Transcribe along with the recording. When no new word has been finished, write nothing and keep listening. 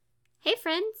Hey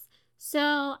friends,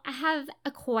 so I have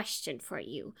a question for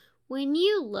you. When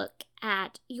you look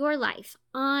at your life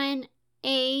on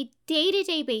a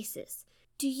day-to-day basis,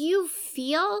 do you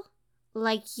feel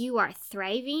like you are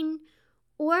thriving,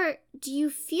 or do you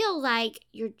feel like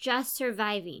you're just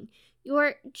surviving?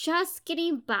 You're just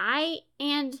getting by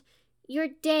and your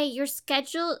day, your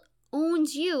schedule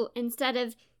owns you instead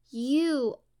of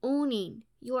you owning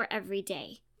your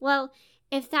everyday. Well,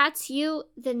 if that's you,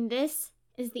 then this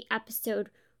is the episode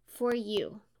for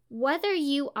you. Whether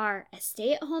you are a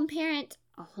stay-at-home parent,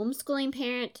 a homeschooling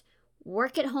parent,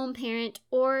 work-at-home parent,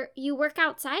 or you work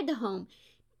outside the home,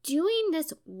 doing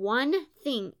this one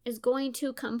thing is going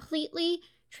to completely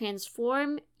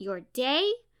transform your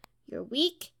day, your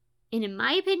week, and in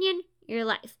my opinion, your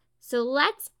life. So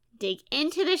let's dig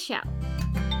into the show.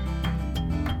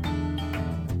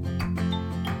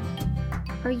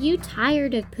 Are you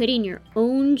tired of putting your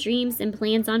own dreams and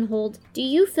plans on hold? Do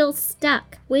you feel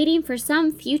stuck, waiting for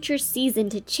some future season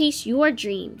to chase your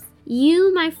dreams?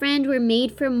 You, my friend, were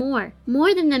made for more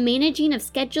than the managing of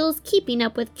schedules, keeping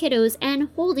up with kiddos, and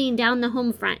holding down the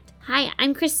home front. Hi,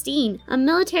 I'm Christine, a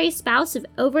military spouse of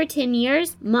over 10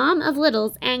 years, mom of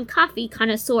littles, and coffee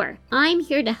connoisseur. I'm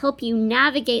here to help you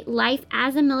navigate life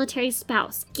as a military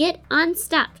spouse, get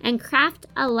unstuck, and craft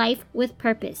a life with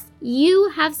purpose.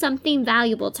 You have something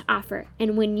valuable to offer,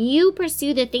 and when you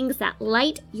pursue the things that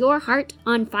light your heart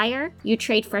on fire, you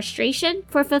trade frustration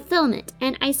for fulfillment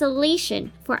and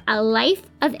isolation for a life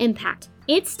of impact.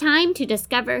 It's time to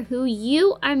discover who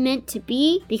you are meant to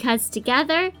be, because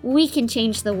together we can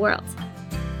change the world.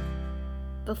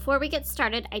 Before we get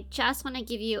started, I just want to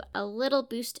give you a little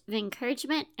boost of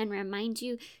encouragement and remind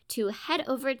you to head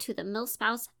over to the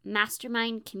MilSpouse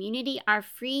Mastermind community, our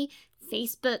free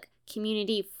Facebook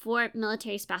community for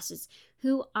military spouses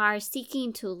who are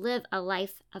seeking to live a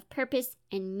life of purpose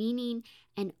and meaning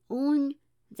and own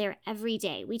their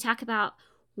everyday. We talk about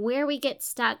where we get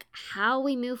stuck, how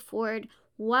we move forward,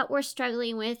 what we're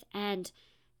struggling with, and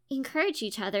encourage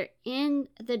each other in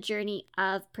the journey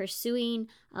of pursuing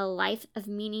a life of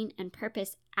meaning and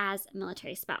purpose as a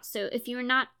military spouse. So if you're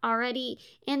not already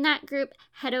in that group,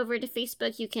 head over to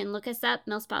Facebook. You can look us up,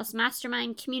 MilSpouse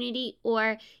Mastermind Community,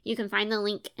 or you can find the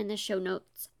link in the show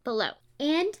notes below.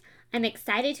 And I'm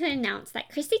excited to announce that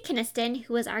Christy Kinniston,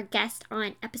 who was our guest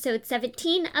on episode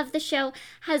 17 of the show,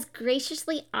 has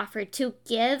graciously offered to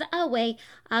give away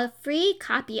a free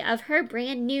copy of her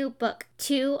brand new book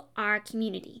to our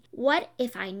community. What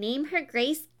If I Name Her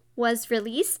Grace was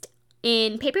released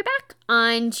in paperback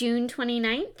on June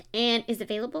 29th and is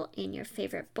available in your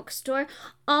favorite bookstore.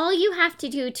 All you have to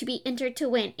do to be entered to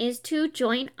win is to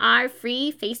join our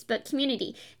free Facebook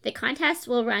community. The contest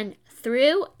will run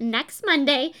through next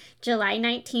Monday, July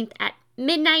 19th at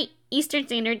midnight Eastern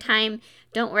Standard Time.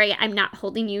 Don't worry, I'm not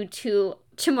holding you to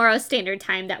tomorrow's standard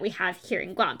time that we have here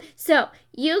in Guam. So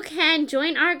you can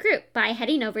join our group by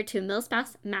heading over to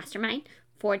MilSpouse Mastermind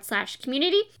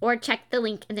 /community or check the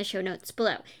link in the show notes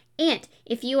below. And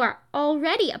if you are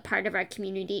already a part of our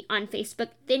community on Facebook,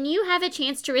 then you have a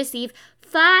chance to receive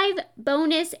 5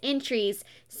 bonus entries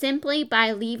simply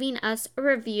by leaving us a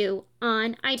review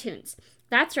on iTunes.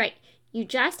 That's right. You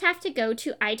just have to go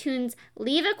to iTunes,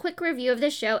 leave a quick review of the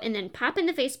show, and then pop in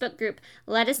the Facebook group.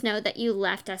 Let us know that you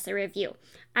left us a review.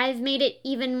 I've made it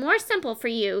even more simple for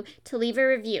you to leave a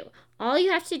review. All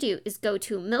you have to do is go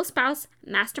to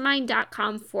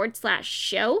milspousemastermind.com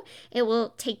 /show. It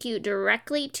will take you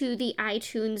directly to the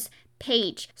iTunes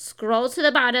page. Scroll to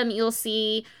the bottom, you'll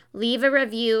see leave a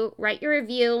review, write your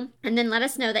review, and then let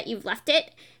us know that you've left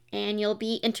it. And you'll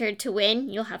be entered to win.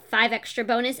 You'll have 5 extra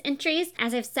bonus entries.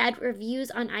 As I've said, reviews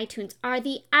on iTunes are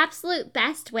the absolute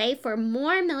best way for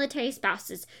more military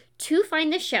spouses to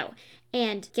find the show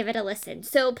and give it a listen.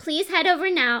 So please head over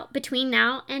now, between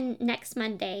now and next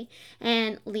Monday,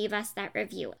 and leave us that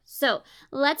review. So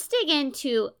let's dig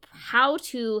into how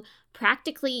to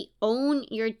practically own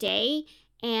your day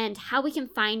and how we can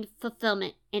find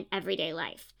fulfillment in everyday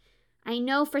life. I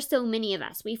know for so many of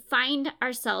us, we find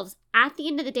ourselves at the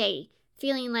end of the day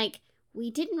feeling like we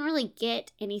didn't really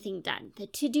get anything done. The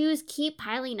to-dos keep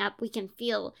piling up. We can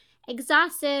feel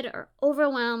exhausted or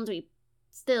overwhelmed. We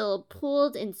feel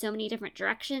pulled in so many different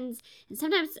directions. And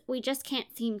sometimes we just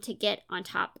can't seem to get on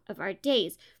top of our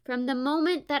days. From the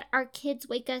moment that our kids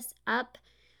wake us up,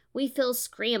 we feel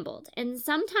scrambled. And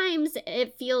sometimes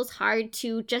it feels hard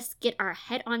to just get our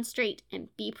head on straight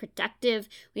and be productive.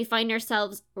 We find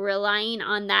ourselves relying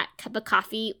on that cup of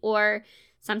coffee, or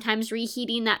sometimes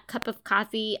reheating that cup of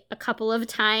coffee a couple of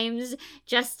times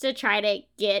just to try to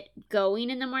get going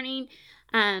in the morning.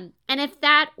 And if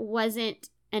that wasn't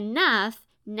enough,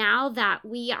 now that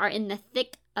we are in the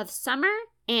thick of summer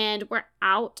and we're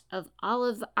out of all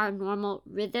of our normal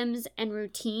rhythms and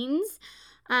routines,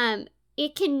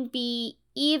 it can be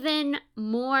even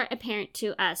more apparent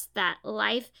to us that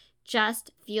life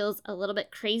just feels a little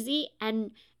bit crazy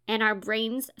and our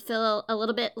brains feel a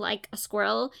little bit like a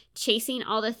squirrel chasing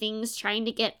all the things, trying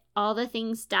to get all the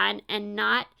things done and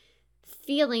not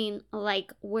feeling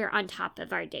like we're on top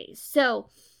of our days. So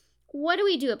what do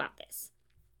we do about this?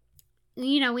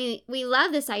 We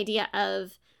love this idea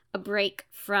of a break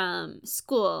from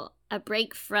school, a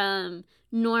break from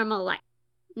normal life.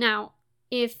 Now,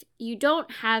 if you don't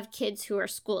have kids who are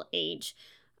school age,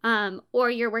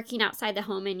 or you're working outside the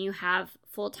home and you have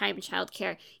full-time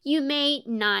childcare, you may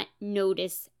not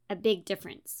notice a big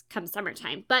difference come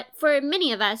summertime. But for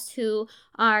many of us who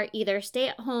are either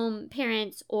stay-at-home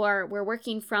parents or we're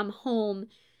working from home,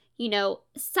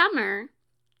 summer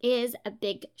is a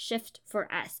big shift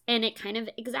for us, and it kind of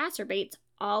exacerbates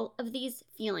all of these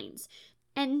feelings.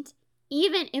 And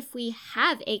even if we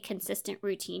have a consistent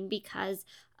routine because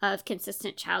of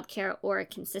consistent childcare or a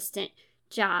consistent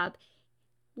job,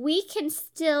 we can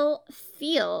still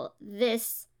feel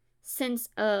this sense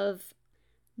of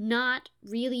not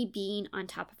really being on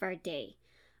top of our day.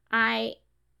 I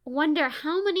wonder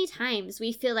how many times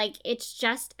we feel like it's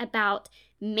just about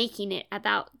making it,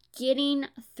 about getting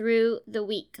through the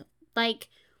week. Like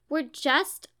we're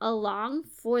just along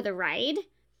for the ride.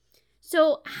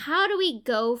 So how do we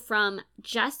go from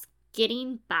just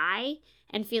getting by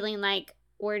and feeling like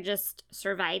we're just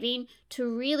surviving to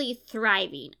really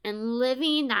thriving and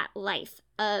living that life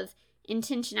of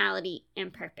intentionality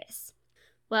and purpose?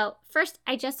 Well, first,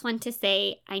 I just want to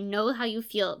say I know how you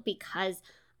feel because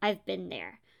I've been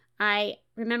there. I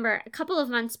remember a couple of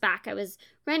months back, I was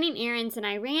running errands and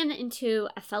I ran into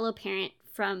a fellow parent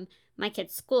from my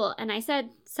kid's school. And I said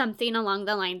something along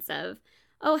the lines of,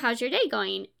 "Oh, how's your day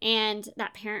going?" And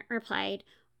that parent replied,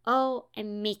 "Oh,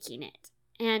 I'm making it."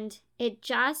 And it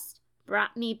just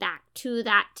brought me back to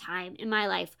that time in my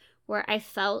life where I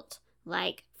felt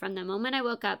like from the moment I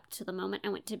woke up to the moment I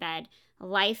went to bed,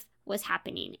 life was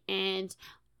happening. And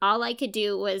all I could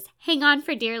do was hang on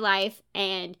for dear life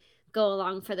and go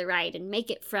along for the ride and make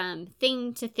it from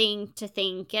thing to thing to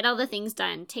thing, get all the things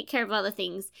done, take care of all the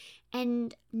things,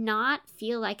 and not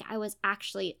feel like I was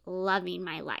actually loving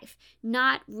my life,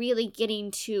 not really getting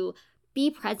to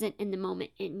be present in the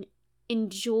moment and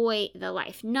enjoy the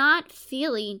life, not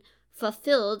feeling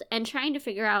fulfilled and trying to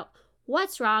figure out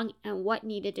what's wrong and what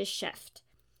needed to shift.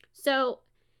 So,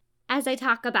 as I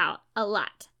talk about a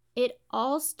lot, it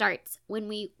all starts when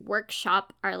we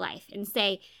workshop our life and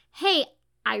say, hey,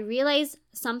 I realize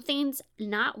something's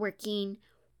not working.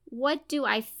 What do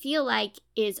I feel like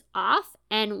is off?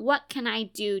 And what can I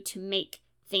do to make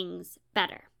things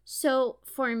better? So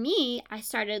for me, I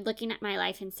started looking at my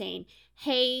life and saying,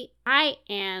 hey, I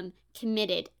am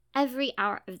committed every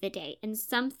hour of the day and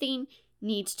something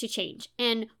needs to change.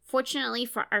 And fortunately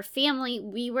for our family,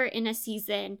 we were in a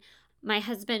season my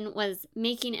husband was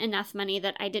making enough money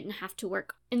that I didn't have to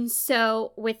work. And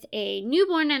so with a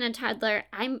newborn and a toddler,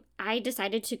 I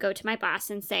decided to go to my boss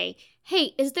and say,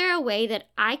 hey, is there a way that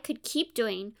I could keep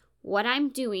doing what I'm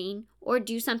doing or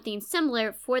do something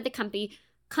similar for the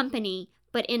company,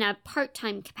 but in a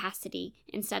part-time capacity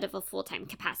instead of a full-time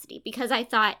capacity? Because I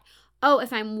thought, oh,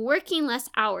 if I'm working less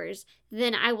hours,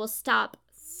 then I will stop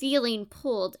feeling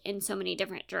pulled in so many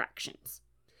different directions.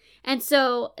 And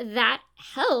so that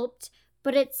helped,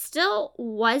 but it still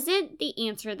wasn't the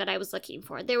answer that I was looking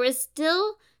for. There was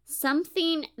still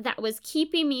something that was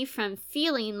keeping me from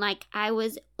feeling like I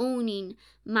was owning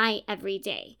my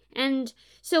everyday. And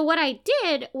so what I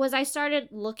did was I started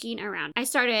looking around. I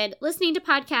started listening to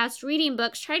podcasts, reading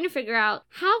books, trying to figure out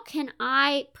how can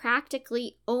I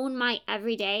practically own my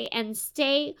everyday and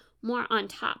stay more on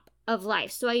top of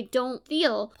life so I don't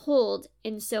feel pulled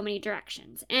in so many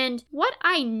directions. And what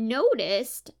I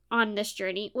noticed on this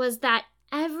journey was that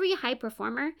every high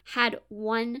performer had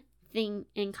one thing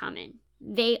in common.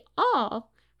 They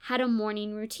all had a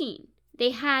morning routine. They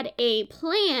had a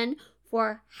plan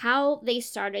for how they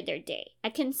started their day, a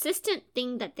consistent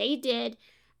thing that they did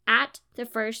at the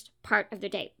first part of the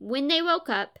day. When they woke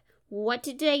up, what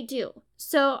did they do?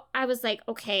 So I was like,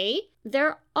 okay,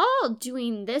 they're all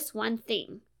doing this one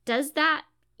thing. Does that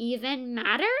even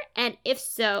matter? And if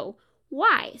so,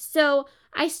 why? So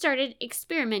I started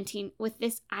experimenting with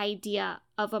this idea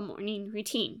of a morning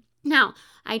routine. Now,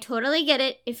 I totally get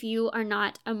it if you are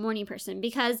not a morning person,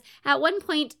 because at one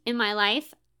point in my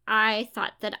life, I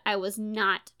thought that I was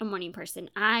not a morning person.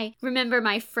 I remember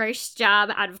my first job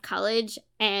out of college,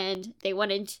 and they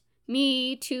wanted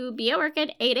me to be at work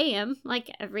at 8 a.m.,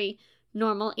 like every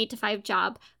normal 8 to 5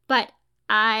 job. But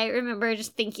I remember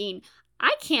just thinking,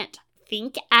 I can't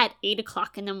think at 8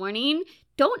 o'clock in the morning.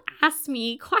 Don't ask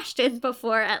me questions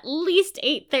before at least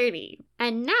 8:30.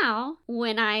 And now,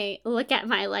 when I look at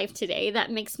my life today,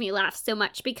 that makes me laugh so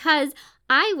much because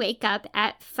I wake up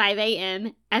at 5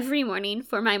 a.m. every morning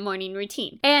for my morning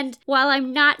routine. And while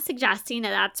I'm not suggesting that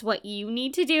that's what you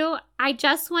need to do, I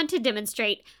just want to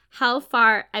demonstrate how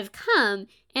far I've come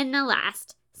in the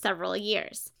last several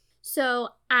years. So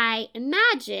I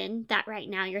imagine that right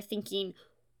now you're thinking,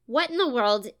 what in the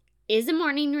world is a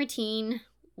morning routine?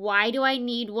 Why do I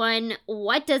need one?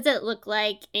 What does it look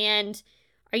like? And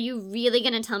are you really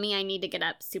going to tell me I need to get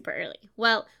up super early?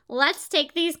 Well, let's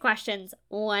take these questions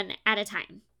one at a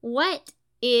time. What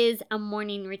is a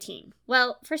morning routine?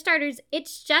 Well, for starters,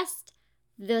 it's just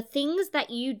the things that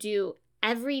you do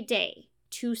every day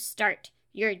to start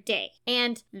your day.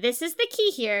 And this is the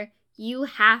key here. You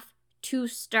have to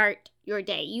start your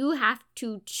day. You have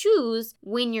to choose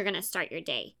when you're going to start your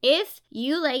day. If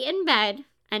you lay in bed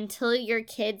until your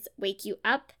kids wake you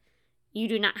up, you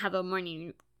do not have a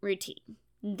morning routine.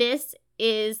 This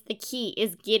is the key,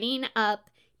 is getting up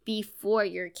before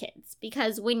your kids.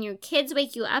 Because when your kids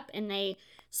wake you up and they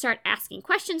start asking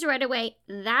questions right away,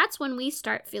 that's when we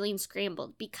start feeling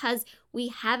scrambled because we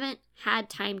haven't had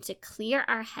time to clear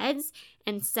our heads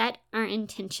and set our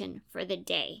intention for the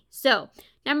day. So,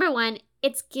 number one,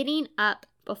 it's getting up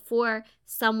before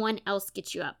someone else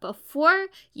gets you up. Before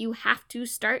you have to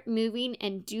start moving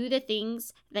and do the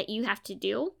things that you have to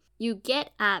do, you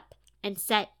get up and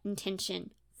set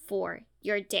intention for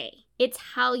your day. It's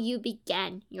how you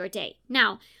begin your day.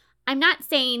 Now, I'm not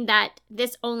saying that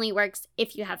this only works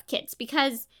if you have kids,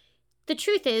 because the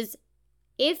truth is,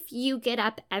 if you get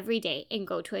up every day and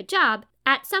go to a job,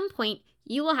 at some point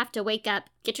you will have to wake up,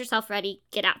 get yourself ready,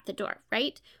 get out the door,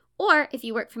 right? Or if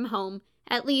you work from home,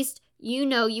 at least you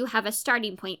know you have a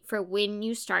starting point for when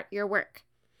you start your work.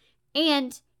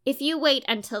 And if you wait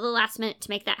until the last minute to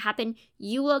make that happen,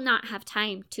 you will not have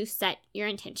time to set your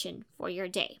intention for your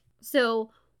day. So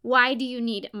why do you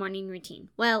need a morning routine?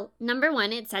 Well, number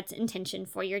one, it sets intention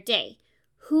for your day.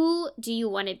 Who do you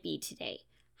want to be today?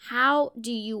 How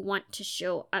do you want to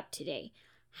show up today?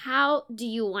 How do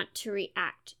you want to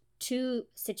react to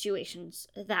situations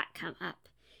that come up?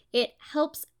 It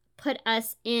helps put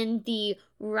us in the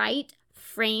right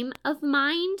frame of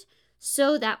mind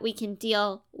so that we can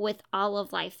deal with all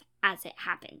of life as it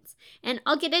happens. And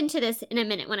I'll get into this in a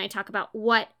minute when I talk about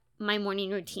what my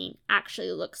morning routine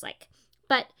actually looks like.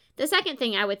 But the second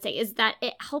thing I would say is that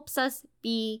it helps us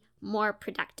be more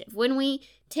productive. When we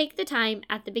take the time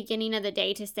at the beginning of the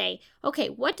day to say, okay,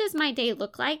 what does my day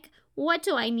look like? What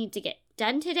do I need to get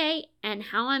done today? And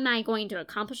how am I going to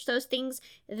accomplish those things?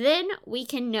 Then we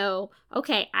can know,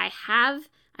 okay, I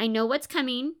know what's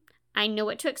coming. I know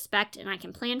what to expect and I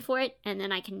can plan for it. And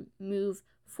then I can move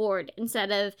forward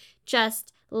instead of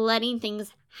just letting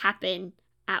things happen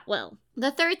at will.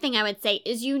 The third thing I would say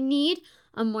is you need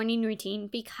a morning routine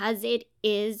because it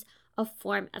is a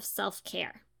form of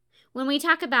self-care. When we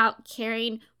talk about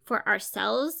caring for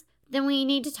ourselves, then we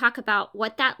need to talk about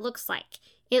what that looks like.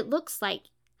 It looks like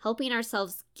helping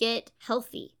ourselves get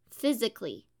healthy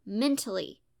physically,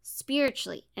 mentally,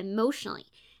 spiritually, emotionally.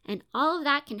 And all of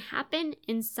that can happen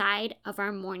inside of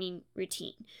our morning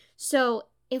routine. So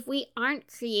if we aren't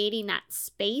creating that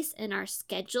space in our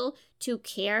schedule to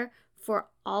care for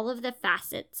all of the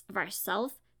facets of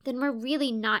ourselves, then we're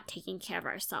really not taking care of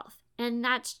ourselves. And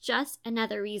that's just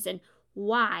another reason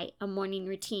why a morning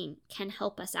routine can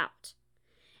help us out.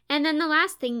 And then the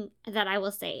last thing that I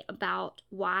will say about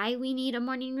why we need a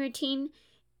morning routine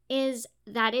is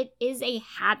that it is a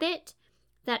habit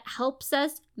that helps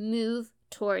us move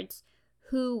towards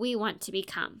who we want to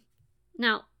become.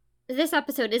 Now, this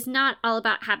episode is not all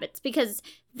about habits because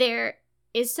there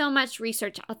is so much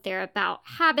research out there about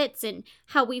habits and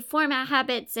how we format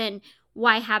habits and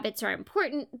why habits are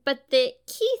important. But the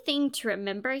key thing to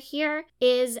remember here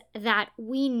is that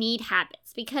we need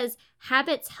habits because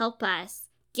habits help us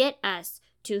get us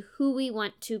to who we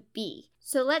want to be.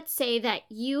 So let's say that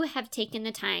you have taken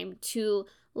the time to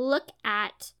look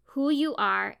at who you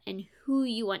are and who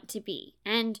you want to be.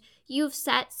 And you've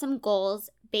set some goals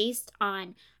based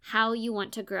on how you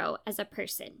want to grow as a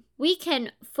person. We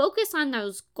can focus on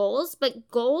those goals, but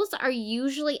goals are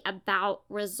usually about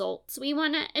results we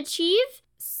want to achieve.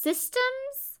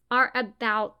 Systems are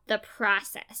about the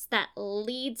process that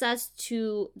leads us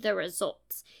to the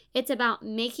results. It's about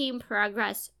making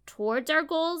progress towards our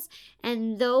goals,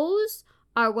 and those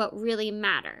are what really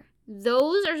matter.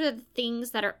 Those are the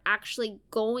things that are actually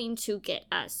going to get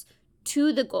us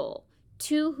to the goal,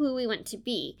 to who we want to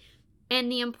be.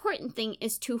 And the important thing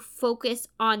is to focus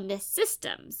on the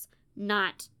systems,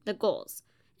 not the goals.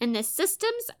 And the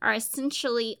systems are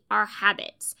essentially our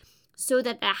habits, so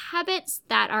that the habits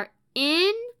that are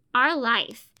in our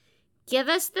life give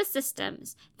us the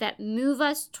systems that move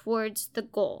us towards the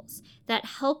goals, that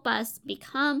help us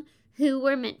become who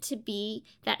we're meant to be,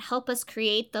 that help us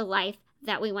create the life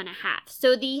that we want to have.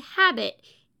 So the habit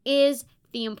is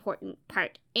the important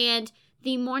part, and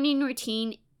the morning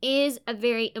routine is a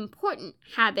very important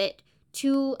habit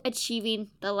to achieving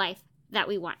the life that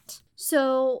we want.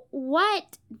 So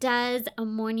what does a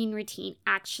morning routine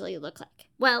actually look like?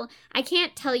 Well, I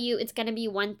can't tell you it's going to be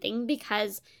one thing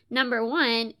because, number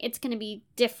one, it's going to be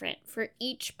different for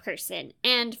each person.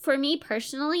 And for me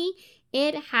personally,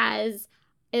 it has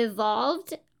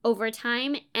evolved over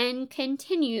time and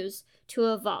continues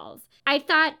to evolve. I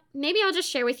thought maybe I'll just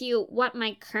share with you what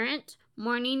my current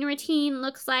morning routine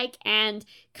looks like and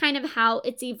kind of how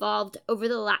it's evolved over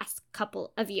the last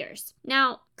couple of years.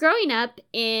 Now, growing up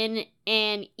in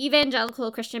an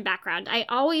evangelical Christian background, I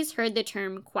always heard the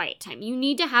term quiet time. You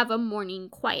need to have a morning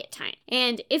quiet time.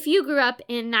 And if you grew up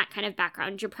in that kind of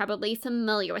background, you're probably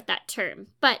familiar with that term.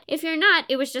 But if you're not,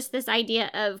 it was just this idea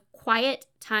of quiet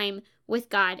time with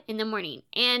God in the morning.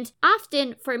 And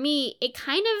often for me, it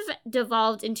kind of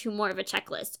devolved into more of a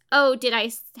checklist. Oh, did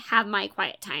I have my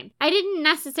quiet time? I didn't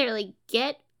necessarily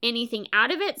get anything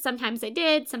out of it. Sometimes I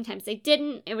did, sometimes I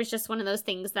didn't. It was just one of those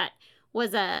things that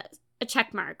was a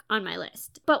check mark on my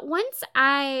list. But once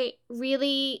I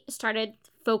really started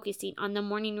focusing on the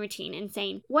morning routine and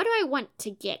saying, what do I want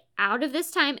to get out of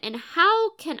this time and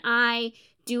how can I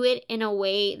do it in a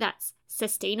way that's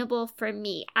sustainable for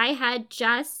me? I had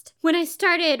just, when I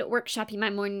started workshopping my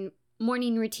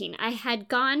morning routine, I had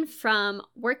gone from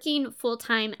working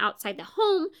full-time outside the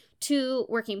home to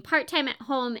working part-time at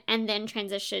home and then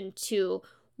transitioned to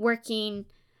working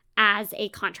as a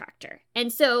contractor.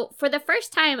 And so for the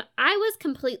first time, I was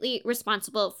completely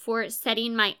responsible for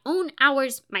setting my own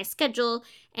hours, my schedule,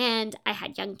 and I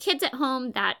had young kids at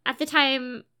home that at the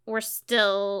time were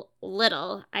still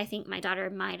little. I think my daughter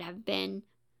might have been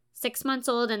 6 months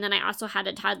old, and then I also had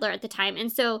a toddler at the time.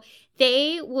 And so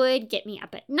they would get me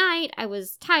up at night. I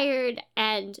was tired,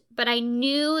 but I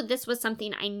knew this was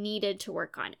something I needed to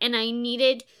work on, and I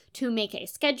needed to make a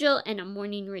schedule and a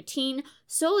morning routine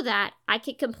so that I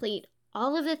could complete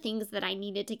all of the things that I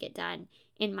needed to get done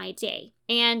in my day.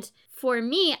 And for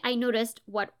me, I noticed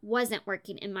what wasn't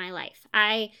working in my life.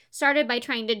 I started by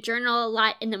trying to journal a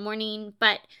lot in the morning,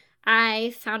 but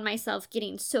I found myself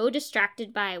getting so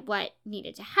distracted by what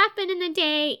needed to happen in the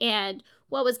day and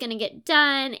what was going to get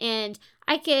done. And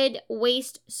I could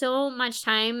waste so much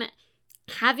time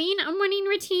having a morning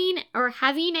routine or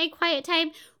having a quiet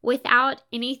time without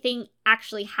anything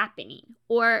actually happening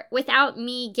or without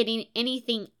me getting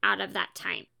anything out of that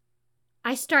time.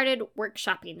 I started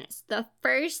workshopping this. The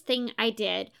first thing I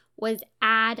did was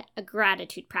add a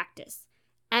gratitude practice.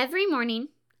 Every morning,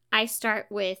 I start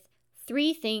with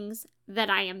 3 things that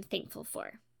I am thankful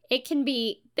for. It can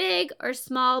be big or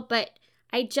small, but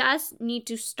I just need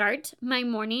to start my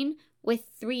morning with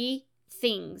 3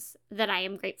 things that I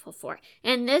am grateful for.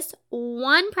 And this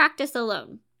one practice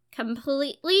alone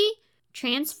completely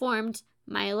transformed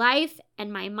my life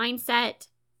and my mindset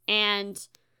and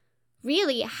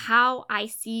really how I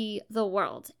see the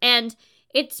world. And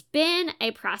it's been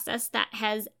a process that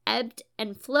has ebbed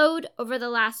and flowed over the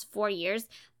last 4 years,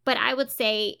 but I would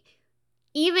say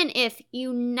even if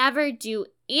you never do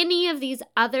any of these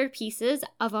other pieces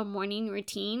of a morning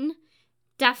routine,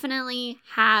 definitely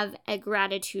have a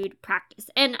gratitude practice.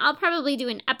 And I'll probably do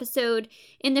an episode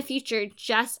in the future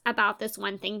just about this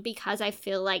one thing because I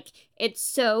feel like it's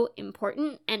so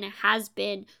important and it has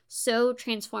been so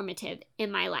transformative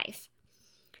in my life.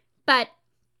 But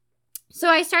so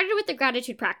I started with the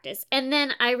gratitude practice, and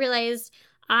then I realized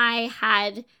I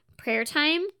had prayer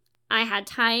time, I had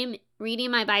time reading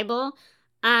my Bible,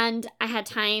 and I had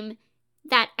time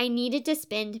that I needed to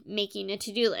spend making a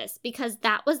to-do list because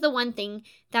that was the one thing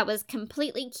that was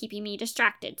completely keeping me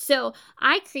distracted. So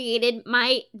I created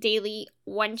my daily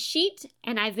one sheet,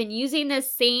 and I've been using the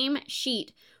same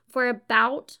sheet for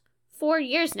about 4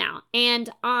 years now. And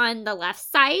on the left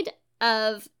side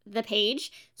of the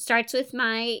page starts with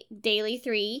my daily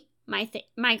 3,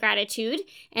 my gratitude,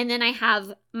 and then I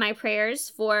have my prayers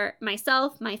for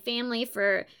myself, my family,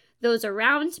 for those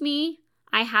around me.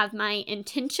 I have my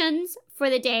intentions for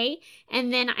the day,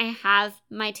 and then I have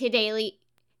my daily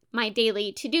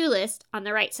to-do list on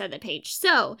the right side of the page,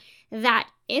 so that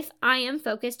if I am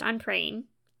focused on praying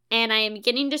and I am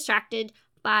getting distracted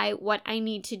by what I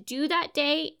need to do that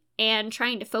day and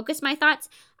trying to focus my thoughts,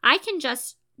 I can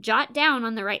just jot down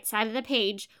on the right side of the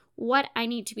page what I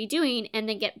need to be doing and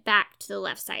then get back to the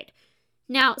left side.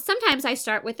 Now, sometimes I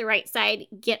start with the right side,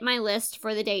 get my list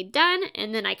for the day done,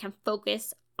 and then I can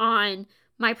focus on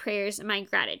my prayers and my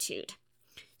gratitude.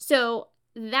 So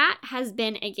that has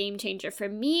been a game changer for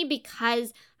me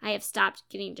because I have stopped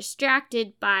getting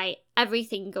distracted by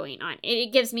everything going on.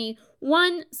 It gives me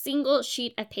one single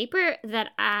sheet of paper that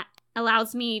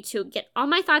allows me to get all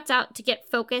my thoughts out, to get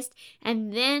focused,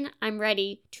 and then I'm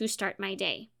ready to start my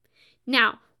day.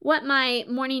 Now, what my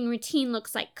morning routine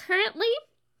looks like currently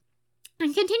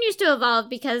and continues to evolve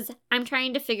because I'm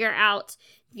trying to figure out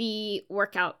the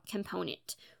workout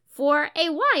component. For a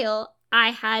while,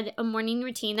 I had a morning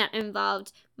routine that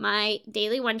involved my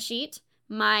daily one sheet,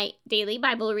 my daily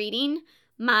Bible reading,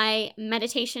 my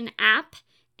meditation app,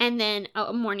 and then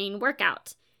a morning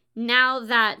workout. Now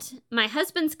that my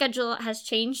husband's schedule has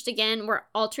changed again, we're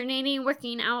alternating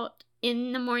working out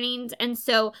in the mornings, and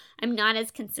so I'm not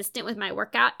as consistent with my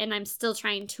workout, and I'm still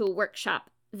trying to workshop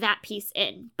that piece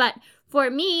in. But for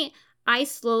me, I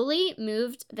slowly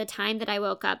moved the time that I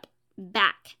woke up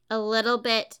back a little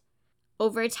bit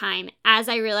over time as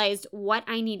I realized what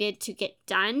I needed to get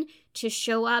done to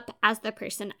show up as the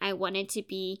person I wanted to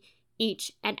be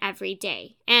each and every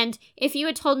day. And if you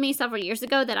had told me several years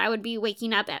ago that I would be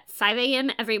waking up at 5 a.m.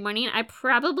 every morning, I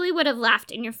probably would have laughed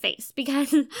in your face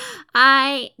because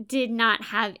I did not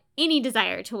have any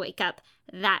desire to wake up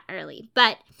that early.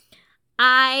 But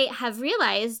I have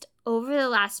realized over the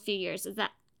last few years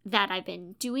that I've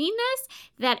been doing this,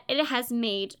 that it has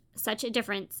made such a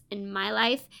difference in my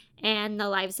life and the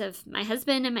lives of my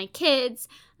husband and my kids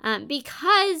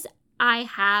because I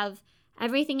have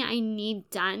everything I need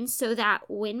done so that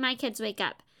when my kids wake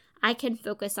up, I can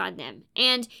focus on them.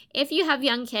 And if you have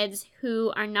young kids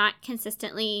who are not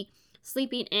consistently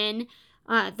sleeping in,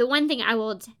 the one thing I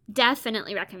will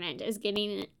definitely recommend is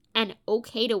getting an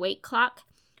okay to wake clock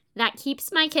that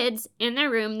keeps my kids in their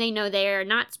room. They know they are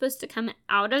not supposed to come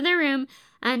out of their room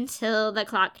until the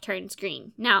clock turns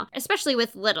green. Now, especially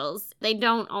with littles, they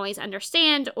don't always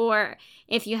understand, or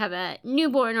if you have a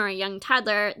newborn or a young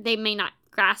toddler, they may not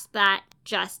grasp that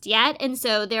just yet. And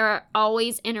so there are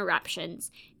always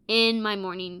interruptions in my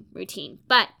morning routine.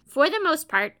 But for the most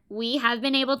part, we have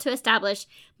been able to establish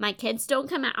my kids don't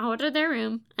come out of their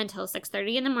room until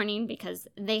 6:30 in the morning because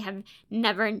they have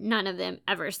none of them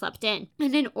ever slept in.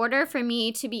 And in order for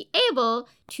me to be able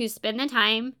to spend the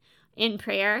time in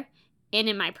prayer and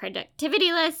in my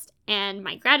productivity list and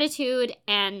my gratitude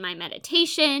and my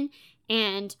meditation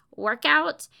and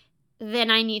workout,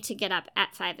 then I need to get up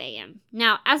at 5 a.m.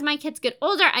 Now, as my kids get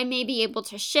older, I may be able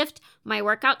to shift my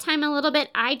workout time a little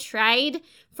bit. I tried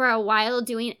for a while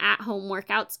doing at-home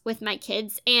workouts with my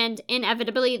kids, and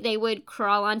inevitably they would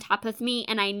crawl on top of me,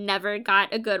 and I never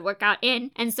got a good workout in.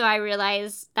 And so I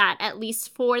realized that at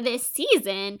least for this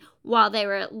season, while they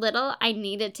were little, I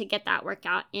needed to get that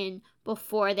workout in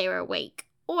before they were awake,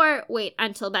 or wait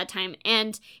until bedtime.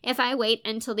 And if I wait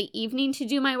until the evening to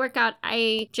do my workout,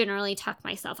 I generally talk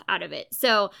myself out of it.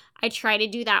 So I try to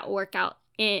do that workout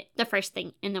the first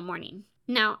thing in the morning.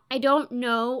 Now, I don't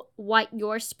know what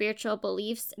your spiritual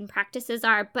beliefs and practices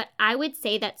are, but I would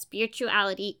say that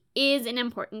spirituality is an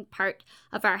important part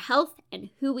of our health and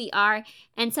who we are,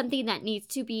 and something that needs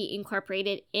to be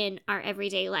incorporated in our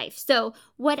everyday life. So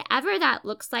whatever that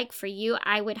looks like for you,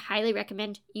 I would highly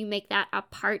recommend you make that a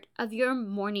part of your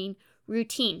morning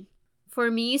routine. For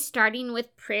me, starting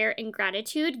with prayer and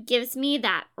gratitude gives me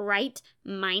that right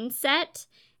mindset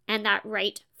and that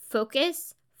right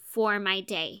focus for my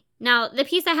day. Now, the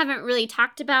piece I haven't really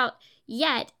talked about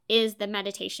yet is the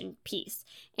meditation piece.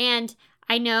 And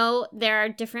I know there are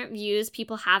different views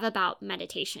people have about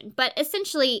meditation, but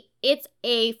essentially it's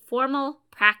a formal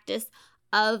practice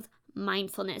of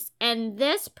mindfulness. And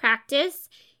this practice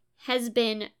has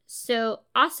been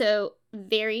also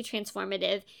very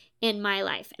transformative in my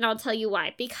life. And I'll tell you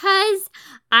why. Because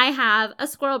I have a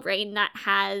squirrel brain that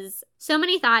has so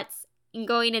many thoughts and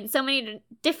going in so many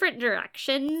different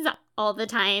directions all the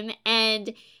time.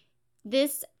 And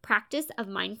this practice of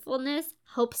mindfulness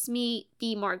helps me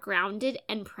be more grounded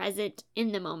and present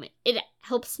in the moment. It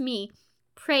helps me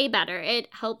pray better. It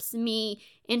helps me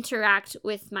interact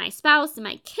with my spouse and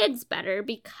my kids better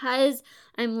because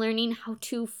I'm learning how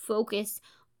to focus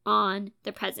on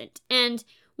the present. And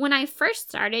when I first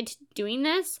started doing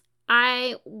this,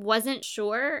 I wasn't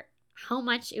sure how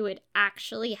much it would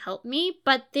actually help me,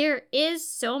 but there is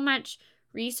so much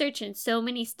research and so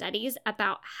many studies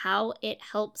about how it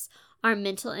helps our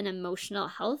mental and emotional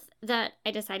health that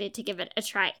I decided to give it a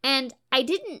try. And I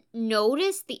didn't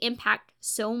notice the impact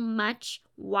so much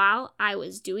while I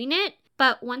was doing it,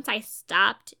 but once I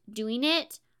stopped doing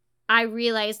it, I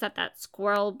realized that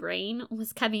squirrel brain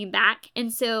was coming back.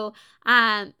 And so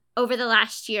over the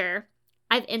last year,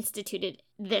 I've instituted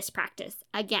this practice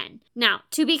again. Now,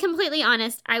 to be completely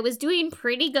honest, I was doing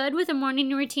pretty good with a morning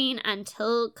routine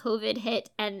until COVID hit.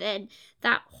 And then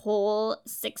that whole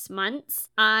 6 months,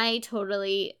 I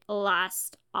totally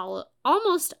lost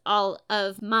almost all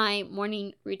of my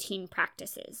morning routine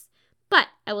practices. But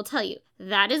I will tell you,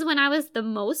 that is when I was the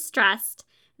most stressed.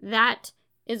 That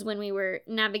is when we were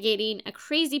navigating a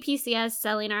crazy PCS,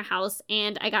 selling our house,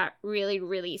 and I got really,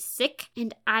 really sick.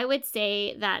 And I would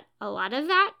say that a lot of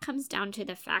that comes down to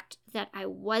the fact that I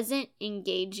wasn't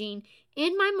engaging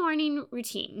in my morning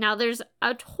routine. Now, there's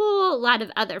a whole lot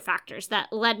of other factors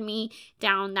that led me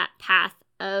down that path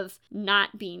of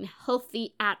not being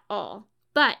healthy at all.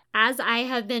 But as I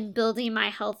have been building my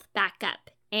health back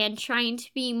up and trying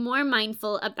to be more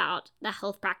mindful about the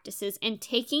health practices and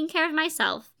taking care of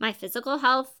myself, my physical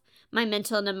health, my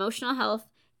mental and emotional health,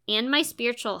 and my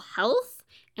spiritual health,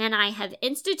 and I have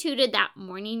instituted that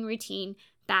morning routine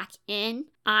back in,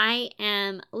 I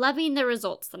am loving the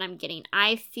results that I'm getting.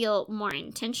 I feel more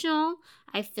intentional,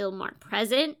 I feel more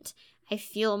present, I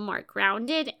feel more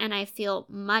grounded, and I feel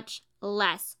much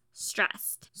less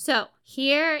stressed. So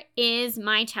here is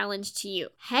my challenge to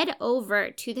you. Head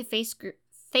over to the Facebook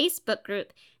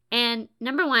group and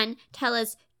number one, tell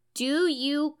us, do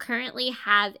you currently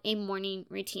have a morning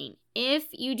routine? If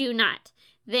you do not,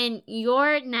 then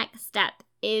your next step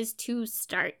is to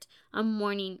start a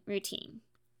morning routine.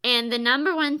 And the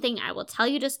number one thing I will tell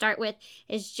you to start with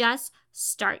is just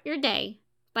start your day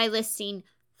by listing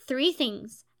 3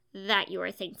 things that you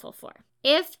are thankful for.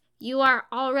 If you are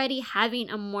already having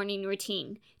a morning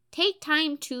routine, take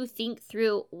time to think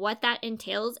through what that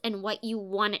entails and what you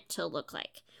want it to look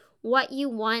like. What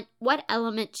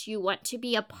elements you want to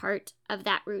be a part of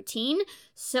that routine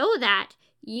so that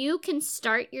you can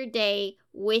start your day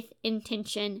with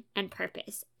intention and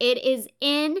purpose. It is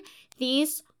in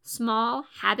these small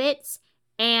habits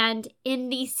and in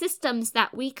these systems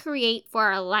that we create for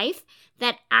our life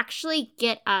that actually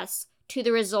get us to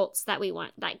the results that we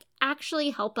want, like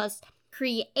actually help us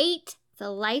create the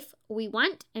life we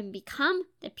want and become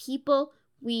the people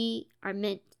we are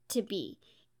meant to be.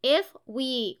 If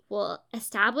we will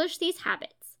establish these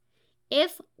habits,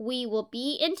 if we will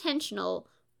be intentional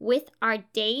with our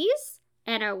days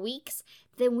and our weeks,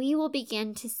 then we will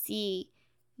begin to see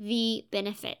the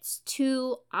benefits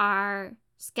to our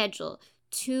schedule,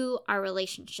 to our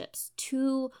relationships,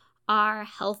 to our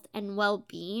health and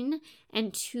well-being,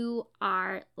 and to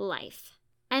our life.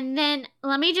 And then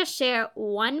let me just share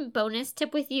one bonus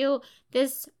tip with you.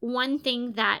 This one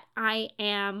thing that I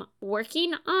am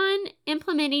working on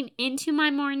implementing into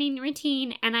my morning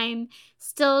routine, and I'm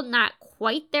still not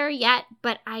quite there yet,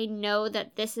 but I know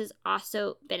that this is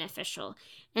also beneficial.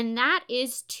 And that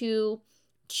is to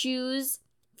choose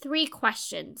 3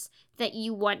 questions that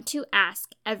you want to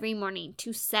ask every morning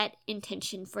to set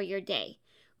intention for your day.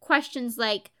 Questions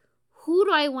like, who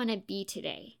do I want to be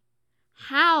today?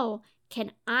 How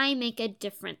can I make a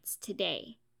difference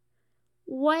today?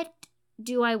 What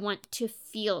do I want to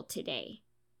feel today?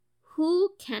 Who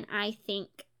can I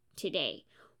thank today?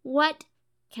 What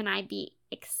can I be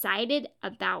excited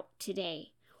about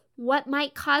today? What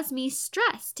might cause me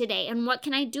stress today, and what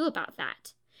can I do about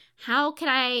that? How can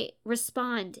I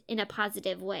respond in a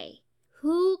positive way?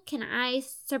 Who can I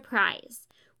surprise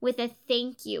with a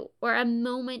thank you or a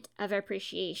moment of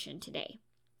appreciation today?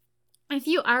 If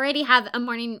you already have a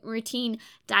morning routine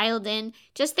dialed in,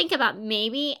 just think about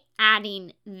maybe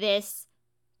adding this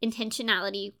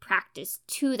intentionality practice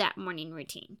to that morning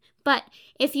routine. But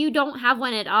if you don't have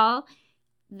one at all,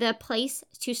 the place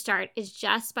to start is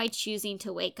just by choosing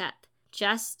to wake up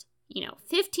just,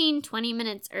 15, 20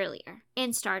 minutes earlier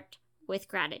and start with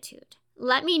gratitude.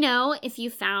 Let me know if you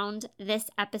found this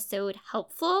episode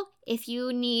helpful. If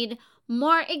you need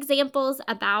more examples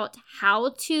about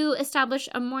how to establish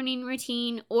a morning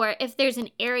routine, or if there's an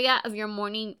area of your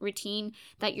morning routine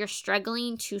that you're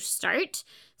struggling to start.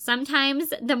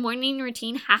 Sometimes the morning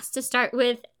routine has to start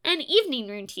with an evening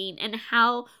routine and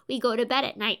how we go to bed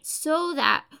at night so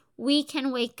that we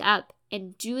can wake up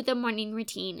and do the morning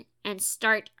routine and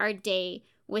start our day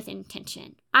with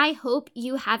intention. I hope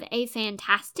you have a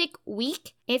fantastic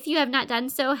week. If you have not done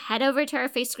so, head over to our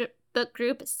Facebook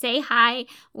group, say hi.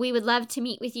 We would love to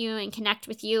meet with you and connect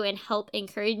with you and help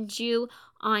encourage you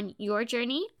on your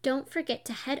journey. Don't forget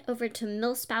to head over to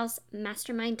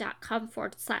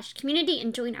milspousemastermind.com/community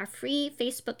and join our free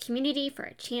Facebook community for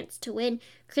a chance to win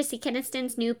Chrissy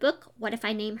Keniston's new book, What If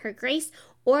I Name Her Grace?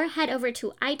 Or head over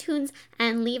to iTunes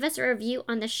and leave us a review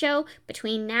on the show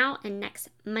between now and next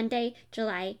Monday,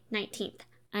 July 19th.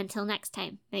 Until next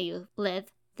time, may you live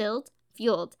filled,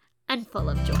 fueled, and full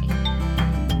of joy.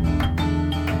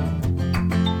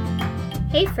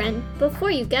 Hey friend,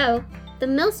 before you go, the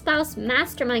MilSpouse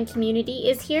Mastermind community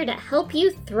is here to help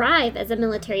you thrive as a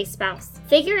military spouse.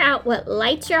 Figure out what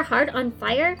lights your heart on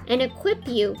fire and equip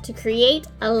you to create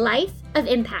a life of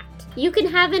impact. You can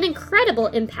have an incredible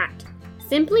impact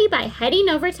simply by heading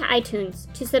over to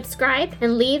iTunes to subscribe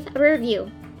and leave a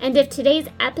review. And if today's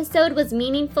episode was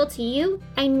meaningful to you,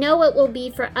 I know it will be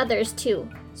for others too.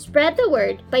 Spread the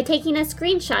word by taking a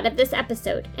screenshot of this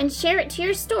episode and share it to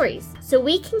your stories so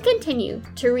we can continue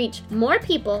to reach more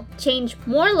people, change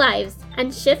more lives,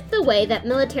 and shift the way that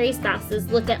military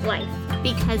spouses look at life.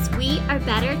 Because we are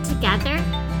better together,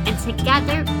 and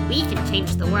together we can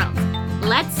change the world.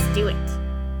 Let's do it.